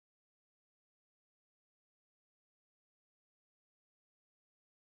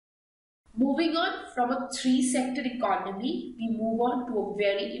Moving on from a 3-sector economy, we move on to a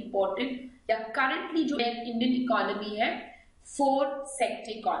very important या currently जो Indian economy है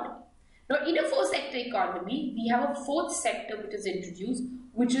 4-sector economy. Now in a 4-sector economy, we have a 4th sector which is introduced,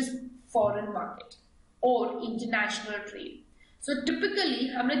 which is foreign market or international trade. So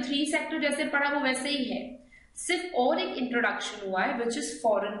typically हमने 3 sector जैसे पढ़ा वो वैसे ही है, सिर्फ और एक इंट्रोडक्शन हुआ है which is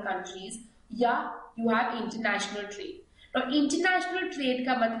foreign countries या you have international trade. Now international trade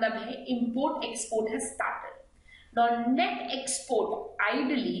का मतलब है import export has started. Now net export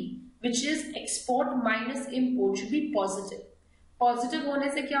ideally which is export minus import should be positive. Positive होने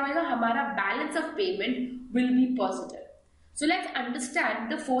से क्या होगा, हमारा balance of payment will be positive. So let's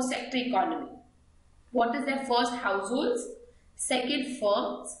understand the 4-sector economy. What is their? First, households, second,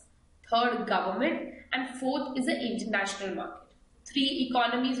 firms, third, government, and fourth is the international market. 3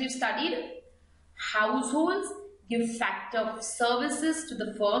 economies we've studied. Households give factor services to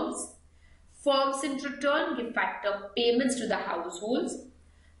the firms. Firms in return give factor payments to the households.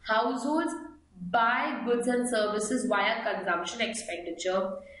 Households buy goods and services via consumption expenditure,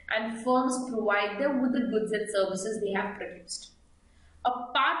 and firms provide them with the goods and services they have produced. A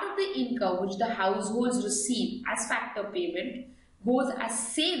part of the income which the households receive as factor payment goes as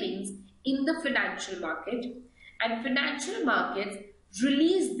savings in the financial market, and financial markets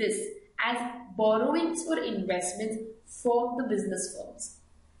release this as borrowings for investments for the business firms.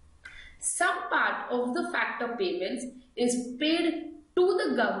 Some part of the factor payments is paid to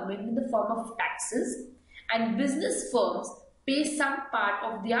the government in the form of taxes, and business firms pay some part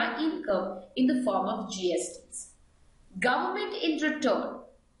of their income in the form of GSTs. Government in return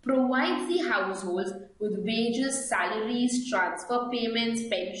provides the households with wages, salaries, transfer payments,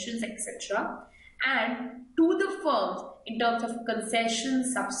 pensions, etc. and to the firms in terms of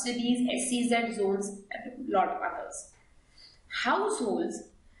concessions, subsidies, SEZ zones, and a lot of others. Households.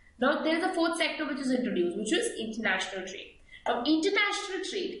 Now there is a 4th sector which is introduced, which is international trade. Now international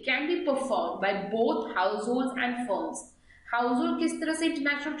trade can be performed by both households and firms. Household किस तरह से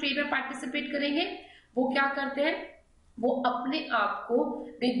international trade में participate करेंगे? वो क्या करते हैं? वो अपने आप को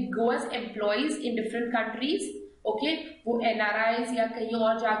they go as employees in different countries. Okay, वो NRIs या कहीं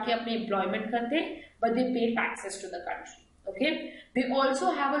और जाके अपने employment करते हैं, but they pay taxes to the country. Okay, they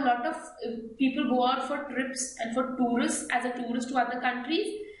also have a lot of people go out for trips and for tourists as a tourist to other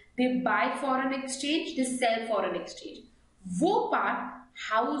countries. They buy foreign exchange, they sell foreign exchange. वो part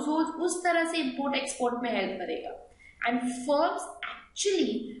household उस तरह से import export में help करेगा, and firms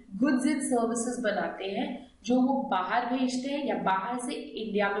actually goods and services बनाते हैं जो वो बाहर भेजते हैं या बाहर से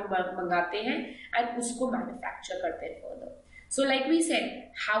इंडिया में मंगाते हैं एंड उसको मैन्युफैक्चर करते हैं further. So like we said,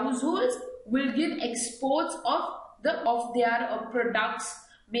 households will give exports of their products,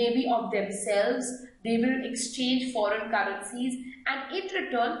 maybe of themselves. They will exchange foreign currencies, and in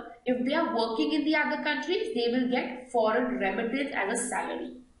return, if they are working in the other countries, they will get foreign remittance as a salary.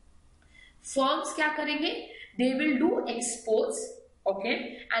 Firms क्या करेंगे? They will do exports, okay,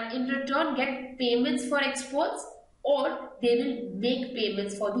 and in return get payments for exports, or they will make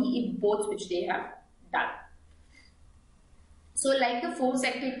payments for the imports which they have done. So like the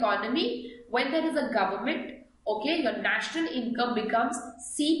 4-sector economy, when there is a government, okay, your national income becomes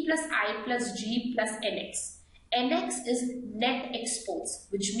C plus I plus G plus NX. NX is net exports,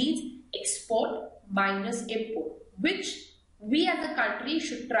 which means export minus import, which we as a country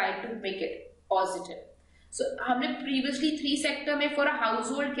should try to make it positive. So हमने previously 3 sector में for a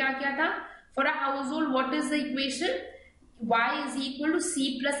household क्या किया था? For a household, what is the equation? Y is equal to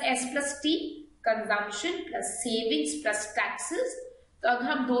C plus S plus T, consumption plus savings plus taxes. तो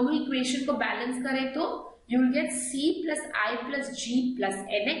अगर हम दोनों equation को balance करें तो you will get C plus I plus G plus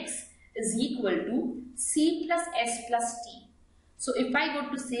NX is equal to C plus S plus T. So if I go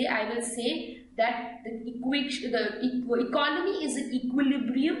to say, I will say that the economy is in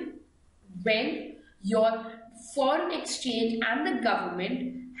equilibrium when your foreign exchange and the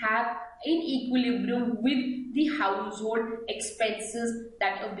government have in equilibrium with the household expenses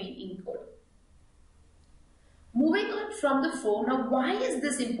that are being incurred. Moving on from the flow, now why is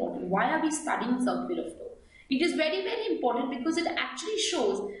this important? Why are we studying circular flow? It is very, very important because it actually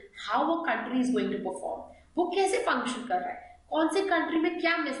shows how a country is going to perform. वो कैसे function कर रहा है, कौन से country में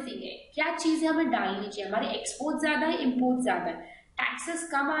क्या missing है, क्या चीजें हमें डालनी चाहिए, हमारे एक्सपोर्ट ज्यादा है, इम्पोर्ट ज्यादा है, टैक्सेस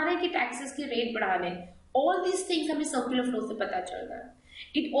कम आ रहे हैं कि टैक्सेस के रेट बढ़ाने, ऑल दीज थिंग्स हमें सर्कुलर फ्लो से पता चल रहा है.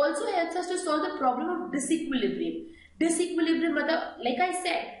 It also helps us to solve the problem of disequilibrium. Disequilibrium मतलब like I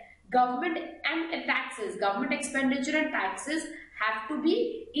said, government and taxes, government expenditure and taxes have to be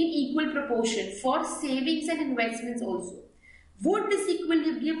in equal proportion for savings and investments also. वो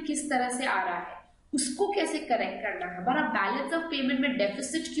disequilibrium किस तरह से आ रहा है, उसको कैसे correct करना है, हमारा बैलेंस ऑफ पेमेंट में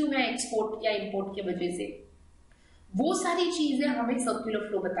डेफिसिट क्यों है एक्सपोर्ट या इंपोर्ट की वजह से, वो सारी चीजें हमें सर्कुलर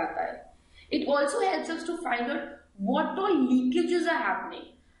फ्लो बताता है. It also helps us to find out what all leakages are happening.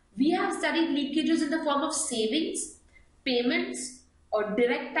 We have studied leakages in the form of savings, payments, or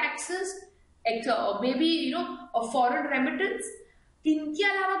direct taxes, or maybe a foreign remittance. इनके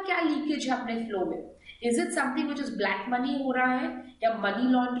अलावा क्या leakage है अपने flow में? Is it something which is black money हो रहा है या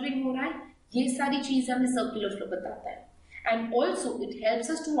मनी लॉन्ड्रिंग हो रहा है? ये सारी चीजें हमें सर्कुलर फ्लो बताता है. And also it helps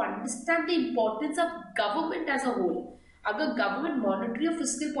us to understand the importance of government as a whole. अगर गवर्नमेंट मॉनेटरी और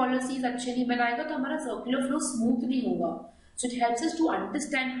फिस्कल पॉलिसीज अच्छे नहीं बनाएगा तो हमारा सर्कुलर फ्लो स्मूथ नहीं होगा. So it helps us to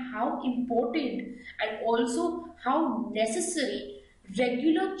understand how important and also how necessary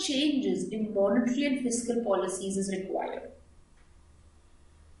regular changes in monetary and fiscal policies is required.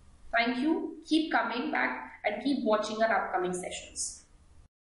 Thank you. Keep coming back and keep watching our upcoming sessions.